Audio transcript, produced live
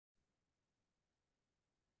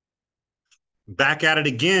Back at it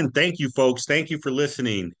again. Thank you, folks. Thank you for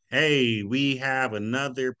listening. Hey, we have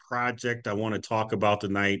another project I want to talk about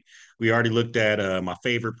tonight. We already looked at my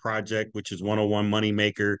favorite project, which is 101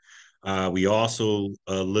 Moneymaker. We also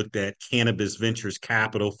looked at Cannabis Ventures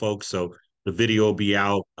Capital, folks. So the video will be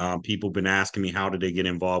out. People have been asking me, how do they get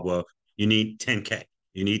involved? Well, you need 10K.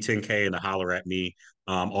 You need 10K and to holler at me.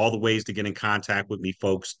 All the ways to get in contact with me,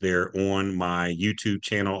 folks, they're on my YouTube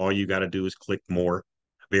channel. All you got to do is click more.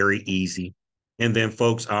 Very easy. And then,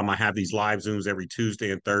 folks, I have these live Zooms every Tuesday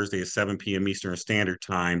and Thursday at 7 p.m. Eastern Standard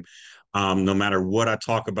Time. No matter what I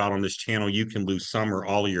talk about on this channel, you can lose some or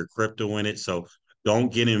all of your crypto in it. So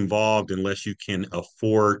don't get involved unless you can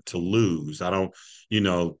afford to lose. I don't,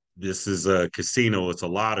 this is a casino, it's a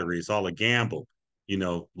lottery, it's all a gamble.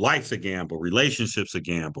 Life's a gamble, relationships a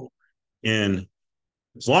gamble. And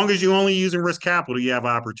as long as you're only using risk capital, you have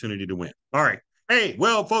an opportunity to win. All right. Hey,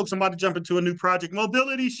 well, folks, I'm about to jump into a new project,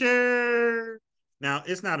 Mobility Share. Now,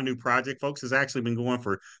 it's not a new project, folks. It's actually been going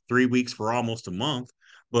for 3 weeks, for almost a month.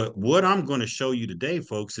 But what I'm going to show you today,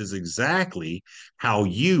 folks, is exactly how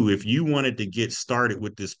you, if you wanted to get started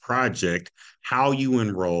with this project, how you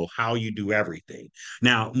enroll, how you do everything.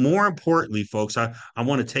 Now, more importantly, folks, I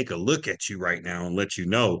want to take a look at you right now and let you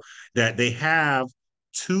know that they have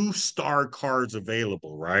two-star cards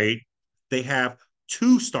available, right? They have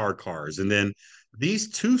two-star cards. And then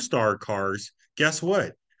these two-star cards, guess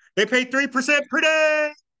what? They pay 3% per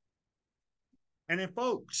day. And then,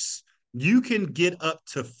 folks, you can get up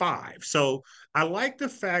to five. So I like the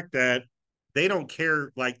fact that they don't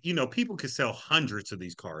care. Like, people could sell hundreds of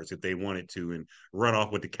these cards if they wanted to and run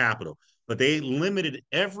off with the capital, but they limited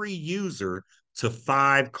every user to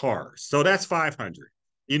five cards. So that's 500.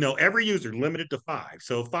 Every user limited to five.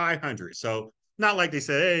 So 500. So not like they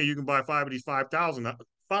said, hey, you can buy five of these 5,000,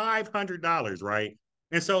 $500, right?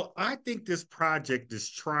 And so I think this project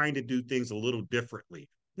is trying to do things a little differently.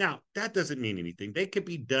 Now, that doesn't mean anything. They could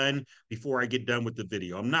be done before I get done with the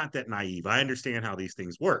video. I'm not that naive. I understand how these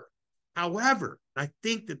things work. However, I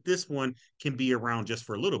think that this one can be around just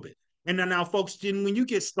for a little bit. And now, folks, when you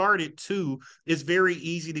get started too, it's very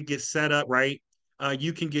easy to get set up, right?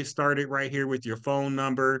 You can get started right here with your phone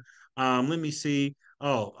number. Let me see.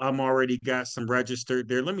 Oh, I'm already got some registered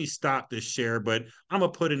there. Let me stop this share, but I'm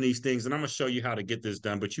gonna put in these things and I'm gonna show you how to get this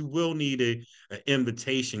done. But you will need an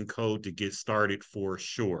invitation code to get started for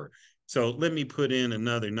sure. So let me put in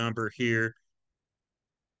another number here.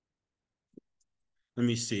 Let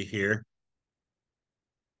me see here.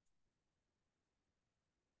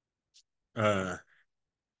 Uh,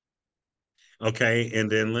 okay, and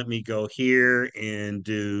then let me go here and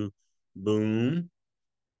do boom.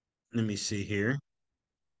 Let me see here.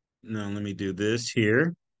 Now let me do this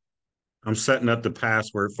here. I'm setting up the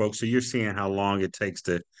password, folks. So you're seeing how long it takes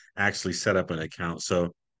to actually set up an account.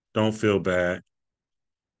 So don't feel bad.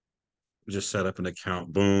 Just set up an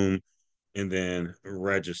account. Boom. And then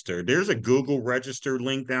register. There's a Google register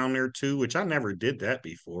link down there too, which I never did that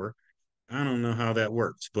before. I don't know how that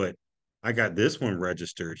works, but I got this one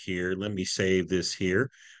registered here. Let me save this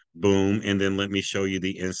here. Boom. And then let me show you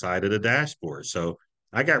the inside of the dashboard. So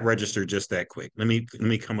I got registered just that quick. Let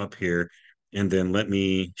me come up here and then let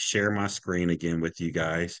me share my screen again with you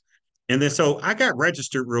guys. And then so I got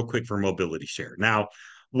registered real quick for Mobility Share. Now,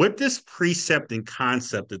 what this precept and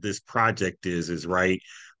concept of this project is right,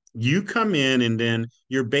 you come in and then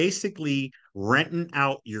you're basically renting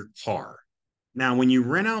out your car. Now, when you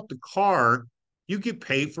rent out the car, you get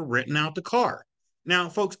paid for renting out the car. Now,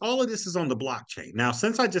 folks, all of this is on the blockchain. Now,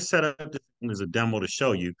 since I just set up this as a demo to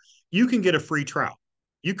show you, you can get a free trial.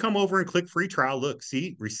 You come over and click free trial. Look,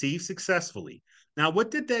 see, receive successfully. Now,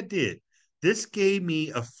 what did that did? This gave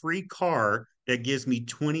me a free car that gives me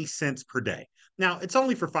 20 cents per day. Now, it's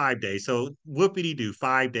only for 5 days. So whoopity do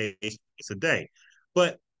 5 days a day.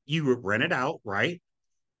 But you would rent it out, right?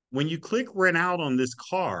 When you click rent out on this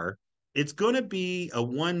car, it's going to be a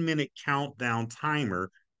 1 minute countdown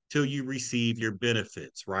timer till you receive your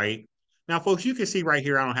benefits, right? Now, folks, you can see right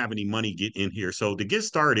here, I don't have any money get in here. So to get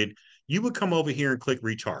started, you would come over here and click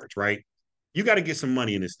recharge, right? You got to get some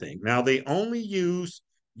money in this thing. Now, they only use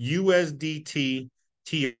USDT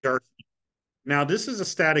TRC. Now, this is a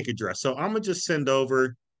static address. So I'm going to just send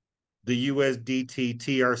over the USDT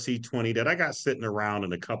TRC20 that I got sitting around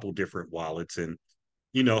in a couple different wallets. And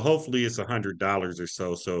hopefully it's $100 or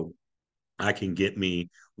so, so I can get me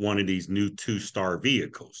one of these new two-star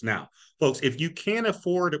vehicles. Now, folks, if you can't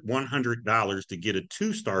afford $100 to get a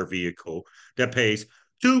two-star vehicle that pays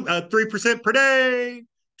 3% per day,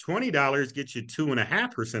 $20 gets you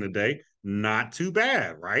 2.5% a day. Not too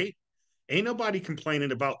bad, right? Ain't nobody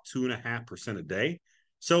complaining about 2.5% a day.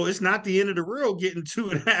 So it's not the end of the world getting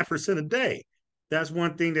 2.5% a day. that's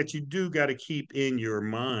one thing that you do got to keep in your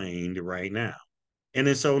mind right now. And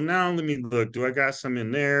then so now let me look. Do I got some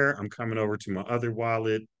in there? I'm coming over to my other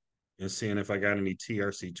wallet and seeing if I got any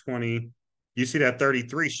TRC20. You see that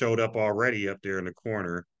 33 showed up already up there in the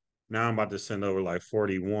corner. Now I'm about to send over like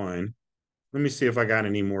 41. Let me see if I got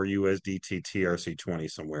any more USDT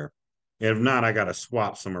TRC20 somewhere. And if not, I got to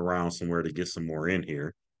swap some around somewhere to get some more in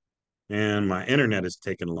here. And my internet is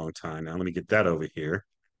taking a long time. Now let me get that over here.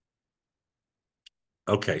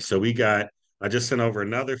 Okay, so I just sent over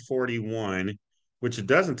another 41, which it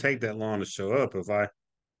doesn't take that long to show up. If I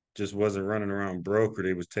just wasn't running around broker,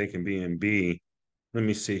 they was taking BNB. Let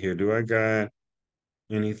me see here. Do I got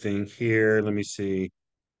anything here? Let me see.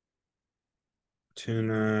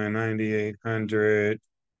 299800.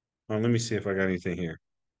 Oh, let me see if I got anything here.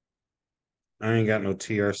 I ain't got no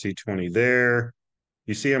TRC20 there.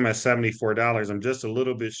 You see, I'm at $74. I'm just a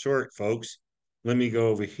little bit short, folks. Let me go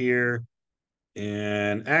over here.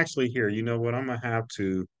 And actually, here, you know what? I'm gonna have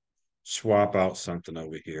to swap out something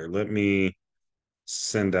over here. Let me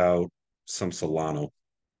send out some Solano.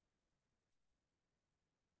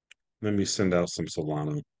 Let me send out some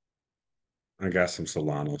Solano. I got some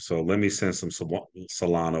Solano. So let me send some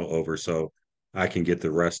Solano over so I can get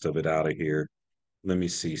the rest of it out of here. Let me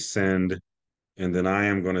see, send. And then I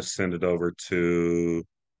am going to send it over to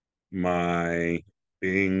my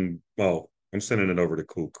Bing. Well, I'm sending it over to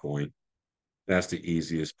KuCoin. That's the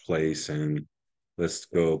easiest place. And let's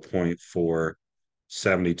go 0.4,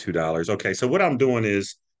 $72. Okay, so what I'm doing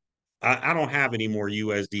is I don't have any more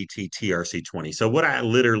USDT TRC20. So what I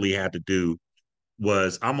literally had to do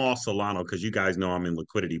was I'm all Solano because you guys know I'm in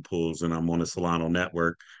liquidity pools and I'm on the Solano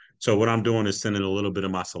network. So what I'm doing is sending a little bit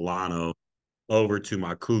of my Solano over to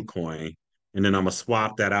my KuCoin, and then I'm gonna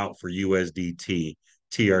swap that out for USDT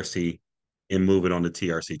TRC and move it on the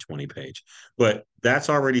TRC20 page. But that's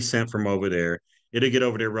already sent from over there. It'll get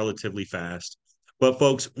over there relatively fast. But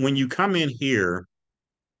folks, when you come in here,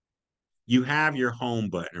 you have your home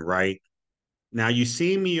button, right? Now you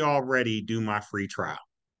see me already do my free trial.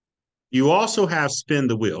 You also have spin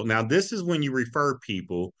the wheel. Now, this is when you refer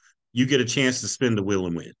people, you get a chance to spin the wheel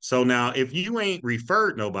and win. So now, if you ain't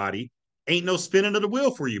referred nobody, ain't no spinning of the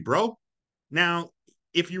wheel for you, bro. Now,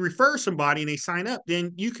 if you refer somebody and they sign up,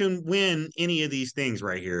 then you can win any of these things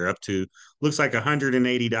right here, up to looks like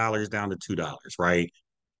 $180 down to $2, right?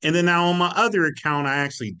 And then now on my other account, I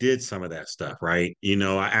actually did some of that stuff, right?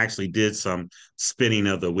 I actually did some spinning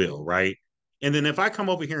of the wheel, right? And then if I come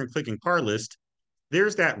over here and click in car list,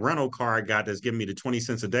 there's that rental car I got that's giving me the 20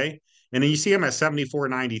 cents a day. And then you see I'm at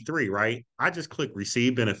 74.93, right? I just click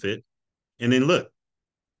receive benefit. And then look,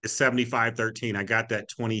 it's 75.13. I got that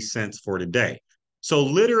 20 cents for today. So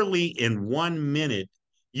literally in 1 minute,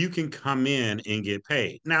 you can come in and get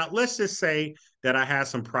paid. Now, let's just say that I had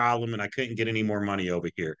some problem and I couldn't get any more money over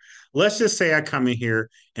here. Let's just say I come in here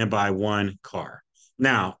and buy one car.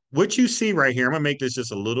 Now, what you see right here, I'm gonna make this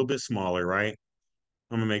just a little bit smaller, right?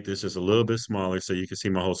 I'm gonna make this just a little bit smaller so you can see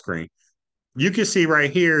my whole screen. You can see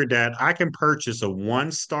right here that I can purchase a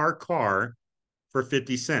one-star car for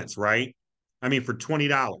 50 cents, right? I mean, for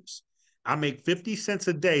 $20. I make 50 cents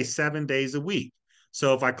a day, 7 days a week.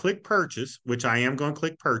 So if I click purchase, which I am going to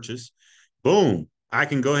click purchase, boom, I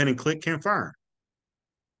can go ahead and click confirm,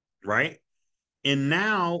 right? And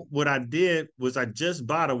now what I did was I just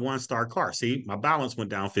bought a one-star car. See, my balance went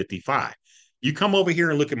down 55. You come over here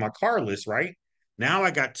and look at my car list, right? Now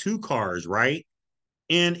I got two cars, right?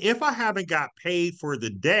 And if I haven't got paid for the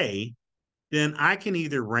day, then I can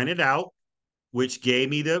either rent it out, which gave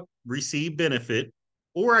me the receive benefit,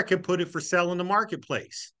 or I can put it for sale in the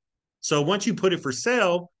marketplace. So once you put it for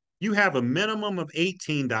sale, you have a minimum of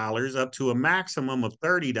 $18 up to a maximum of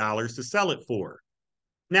 $30 to sell it for.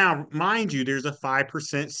 Now, mind you, there's a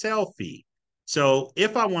 5% sell fee. So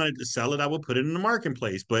if I wanted to sell it, I would put it in the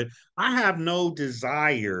marketplace. But I have no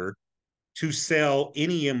desire to sell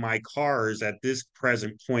any of my cars at this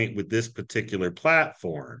present point with this particular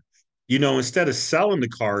platform. Instead of selling the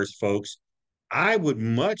cars, folks, I would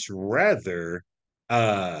much rather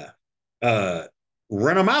uh uh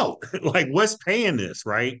rent them out. Like what's paying this,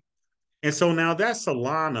 right? And so now that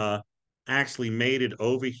Solana actually made it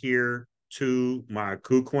over here to my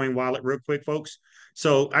KuCoin wallet real quick, folks.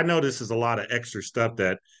 So I know this is a lot of extra stuff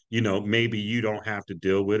that, maybe you don't have to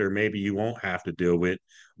deal with, or maybe you won't have to deal with,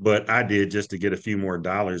 but I did just to get a few more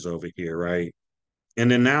dollars over here, right? And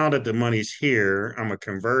then now that the money's here, I'm gonna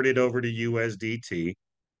convert it over to USDT,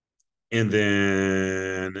 and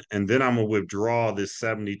then I'm gonna withdraw this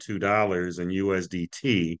 $72 in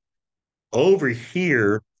USDT over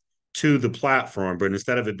here to the platform, but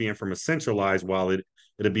instead of it being from a centralized wallet,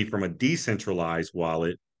 it'll be from a decentralized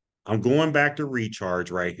wallet. I'm going back to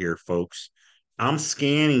recharge right here, folks. I'm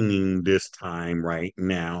scanning this time right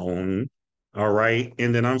now. All right.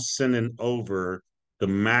 And then I'm sending over the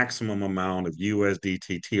maximum amount of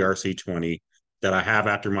USDT TRC20 that I have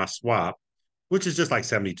after my swap, which is just like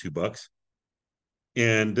 72 bucks.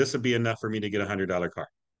 And this will be enough for me to get $100 car.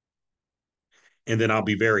 And then I'll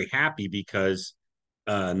be very happy because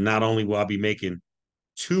not only will I be making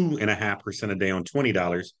 2.5% a day on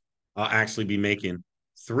 $20, I'll actually be making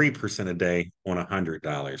 3% a day on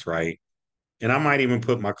 $100, right? And I might even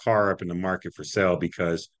put my car up in the market for sale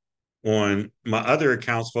because on my other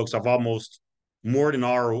accounts, folks, I've almost more than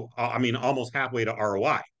I mean, almost halfway to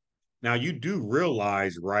ROI. Now you do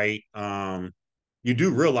realize, right? You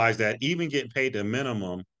do realize that even getting paid the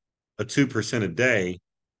minimum of 2% a day,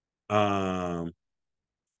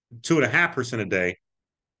 2.5% a day,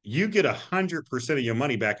 you get 100% of your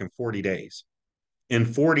money back in 40 days. In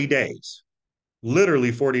 40 days,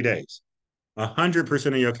 literally 40 days, 100%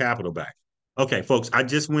 of your capital back. Okay, folks, I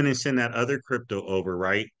just went and sent that other crypto over,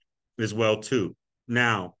 right? As well, too.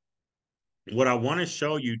 Now, what I want to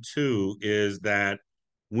show you too is that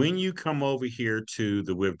when you come over here to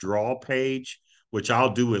the withdrawal page, which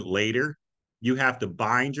I'll do it later, you have to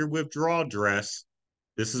bind your withdrawal address.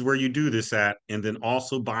 This is where you do this at, and then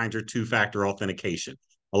also bind your two-factor authentication.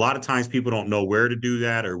 A lot of times people don't know where to do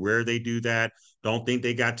that or where they do that, don't think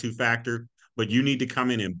they got two-factor, but you need to come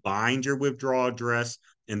in and bind your withdrawal address,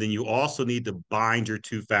 and then you also need to bind your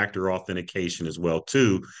two-factor authentication as well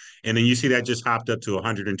too. And then you see that just hopped up to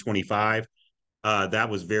 125. That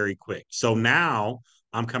was very quick. So now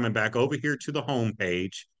I'm coming back over here to the home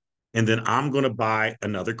page, and then I'm going to buy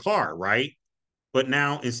another car, right? But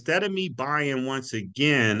now instead of me buying once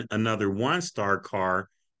again another one-star car,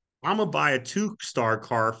 I'm gonna buy a two-star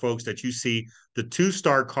car, folks, that you see the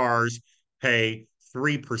two-star cars pay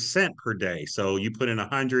 3% per day. So you put in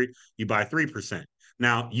 100, you buy 3%.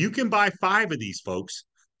 Now you can buy five of these, folks.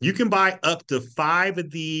 You can buy up to five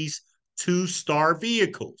of these two-star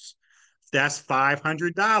vehicles. That's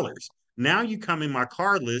 $500. Now you come in my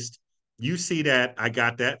car list, you see that I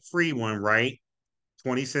got that free one, right?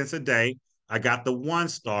 20 cents a day. I got the one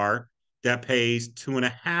star that pays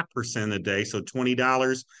 2.5% a day. So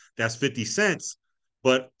 $20, that's 50 cents.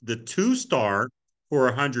 But the two star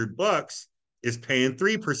for $100 is paying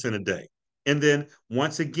 3% a day. And then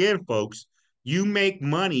once again, folks, you make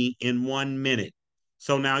money in 1 minute.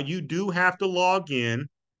 So now You do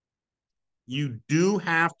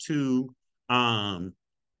have to um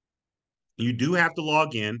you do have to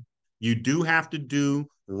log in. You do have to do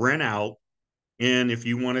rent out, and if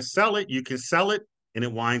you want to sell it, you can sell it and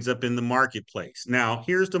it winds up in the marketplace. Now,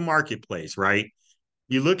 here's the marketplace, right?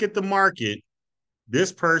 You look at the market,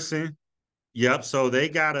 this person, yep, so they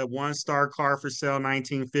got a one-star car for sale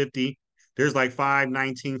 1950. There's like five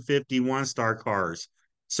 1950 one-star cars.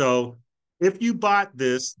 So if you bought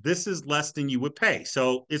this, this is less than you would pay.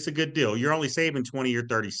 So it's a good deal. You're only saving 20 or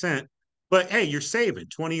 30 cents, but hey, you're saving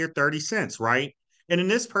 20 or 30 cents, right? And then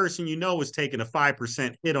this person you know is taking a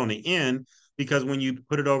 5% hit on the end because when you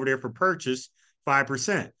put it over there for purchase,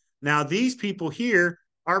 5%. Now, these people here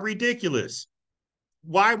are ridiculous.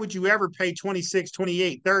 Why would you ever pay 26,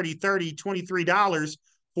 28, 30, 30, $23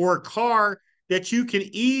 for a car that you can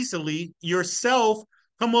easily yourself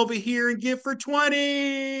come over here and get for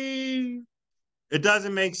 20? It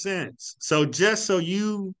doesn't make sense. So just so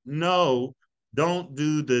you know, don't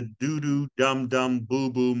do the doo-doo dumb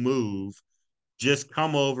boo-boo move. Just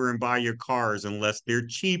come over and buy your cars unless they're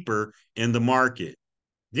cheaper in the market.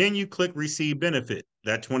 Then you click receive benefit.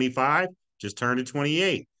 That 25 just turned to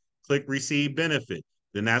 28. Click receive benefit.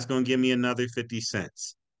 Then that's going to give me another 50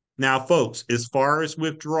 cents. Now, folks, as far as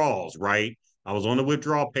withdrawals, right? I was on the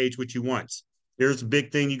withdrawal page with you once. Here's a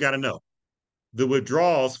big thing you got to know. The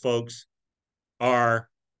withdrawals, folks, are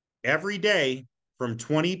every day from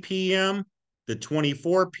 20 p.m. to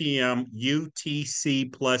 24 p.m.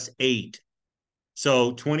 UTC plus 8.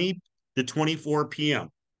 So 20 to 24 p.m.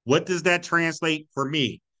 What does that translate for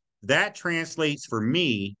me? That translates for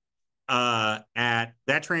me at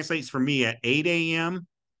 8 a.m.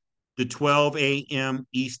 to 12 a.m.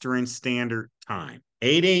 Eastern Standard Time.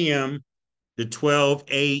 8 a.m. to 12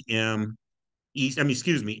 a.m.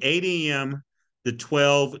 excuse me, 8 a.m. to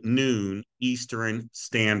 12 noon Eastern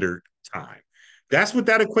Standard Time. That's what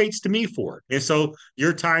that equates to me for. And so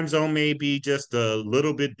your time zone may be just a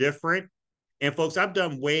little bit different. And folks, I've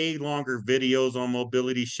done way longer videos on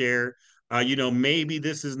mobility share. Maybe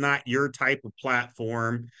this is not your type of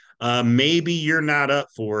platform. Maybe you're not up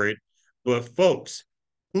for it. But folks,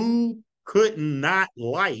 who could not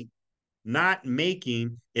like not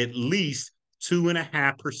making at least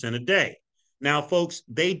 2.5% a day? Now, folks,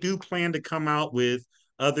 they do plan to come out with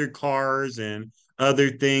other cars and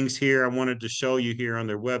other things here. I wanted to show you here on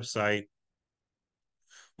their website,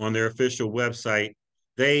 on their official website.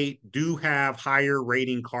 They do have higher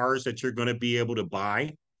rating cars that you're going to be able to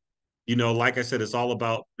buy. Like I said, it's all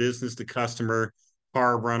about business to customer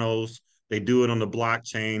car rentals. They do it on the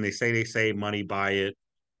blockchain. They say they save money by it.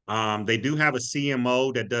 They do have a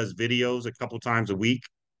CMO that does videos a couple times a week.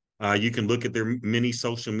 You can look at their many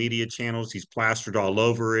social media channels. He's plastered all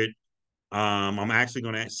over it. I'm actually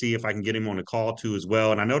going to see if I can get him on a call too as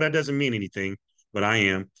well. And I know that doesn't mean anything, but I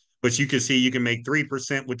am. But you can see you can make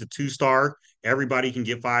 3% with the 2 star. Everybody can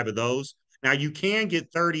get 5 of those. Now you can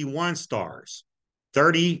get 31 stars,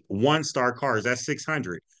 31 star cars. That's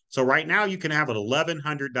 600. So right now you can have an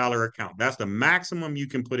 $1,100 account. That's the maximum you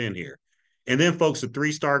can put in here. And then folks, the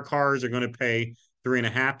 3 star cars are going to pay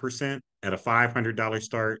 3.5% at a $500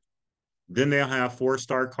 start. Then they'll have 4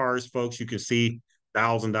 star cars, folks. You can see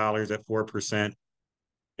 $1,000 at 4%.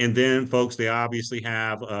 And then, folks, they obviously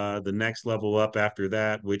have the next level up after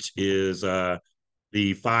that, which is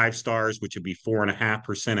the 5 stars, which would be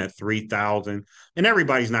 4.5% at 3,000. And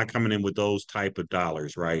everybody's not coming in with those type of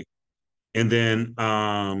dollars, right? And then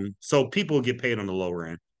so people get paid on the lower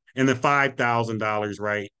end. And then $5,000,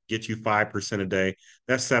 right? Get you 5% a day.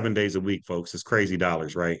 That's 7 days a week, folks. It's crazy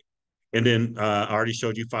dollars, right? And then I already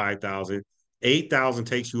showed you 5,000. 8,000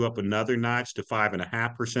 takes you up another notch to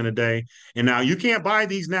 5.5% a day. And now you can't buy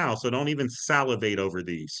these now, so don't even salivate over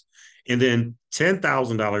these. And then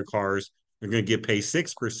 $10,000 cars are going to get paid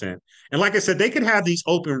 6%. And like I said, they could have these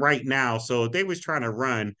open right now. So if they was trying to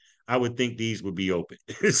run, I would think these would be open.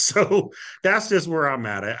 So that's just where I'm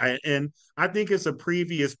at. And I think it's a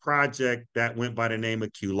previous project that went by the name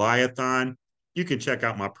of Culiathon. You can check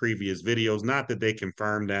out my previous videos. Not that they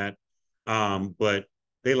confirmed that, but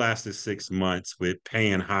they lasted 6 months with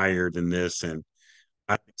paying higher than this, and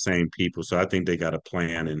I think same people. So I think they got a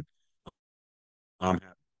plan, and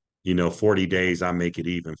 40 days I make it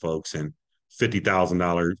even, folks, and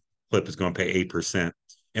 $50,000 clip is going to pay 8%.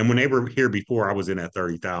 And when they were here before, I was in at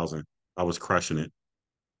 30,000. I was crushing it.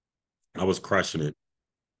 I was crushing it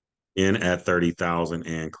in at 30,000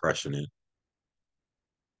 and crushing it.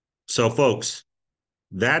 So, folks,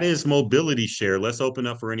 that is mobility share. Let's open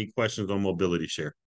up for any questions on mobility share.